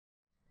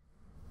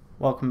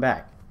Welcome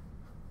back.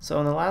 So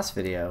in the last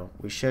video,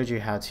 we showed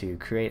you how to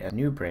create a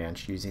new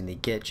branch using the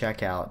git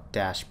checkout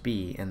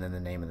 -b and then the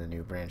name of the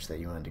new branch that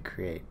you wanted to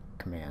create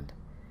command.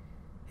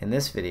 In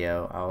this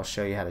video, I will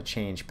show you how to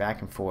change back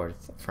and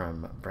forth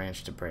from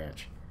branch to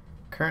branch.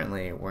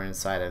 Currently, we're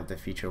inside of the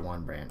feature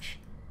 1 branch.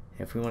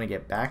 If we want to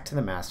get back to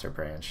the master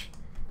branch,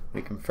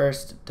 we can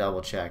first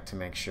double check to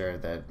make sure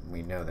that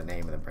we know the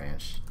name of the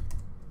branch.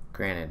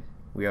 Granted,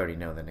 we already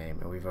know the name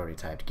and we've already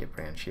typed git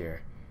branch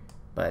here,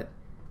 but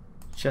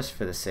just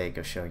for the sake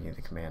of showing you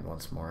the command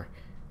once more,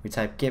 we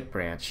type git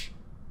branch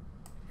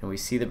and we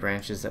see the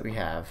branches that we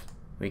have.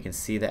 We can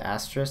see the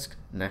asterisk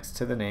next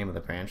to the name of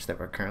the branch that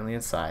we're currently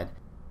inside,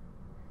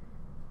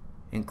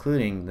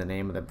 including the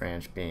name of the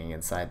branch being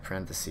inside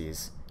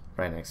parentheses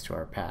right next to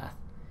our path.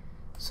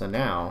 So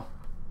now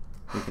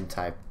we can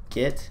type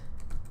git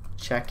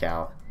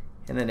checkout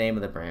and the name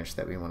of the branch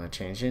that we want to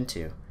change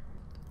into.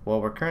 Well,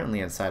 we're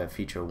currently inside of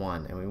feature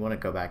 1 and we want to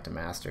go back to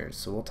master,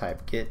 so we'll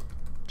type git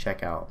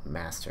checkout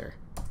master.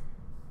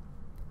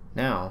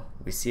 Now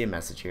we see a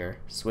message here,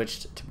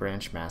 switched to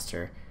branch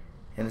master,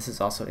 and this is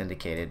also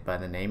indicated by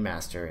the name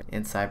master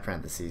inside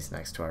parentheses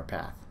next to our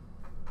path.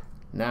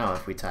 Now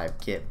if we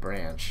type git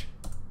branch,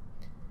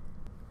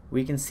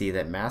 we can see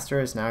that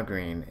master is now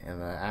green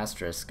and the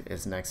asterisk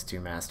is next to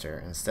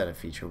master instead of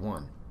feature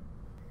 1.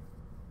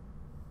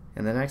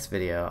 In the next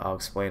video, I'll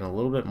explain a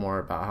little bit more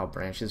about how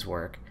branches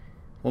work.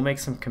 We'll make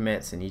some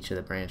commits in each of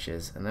the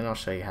branches, and then I'll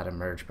show you how to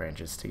merge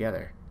branches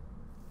together.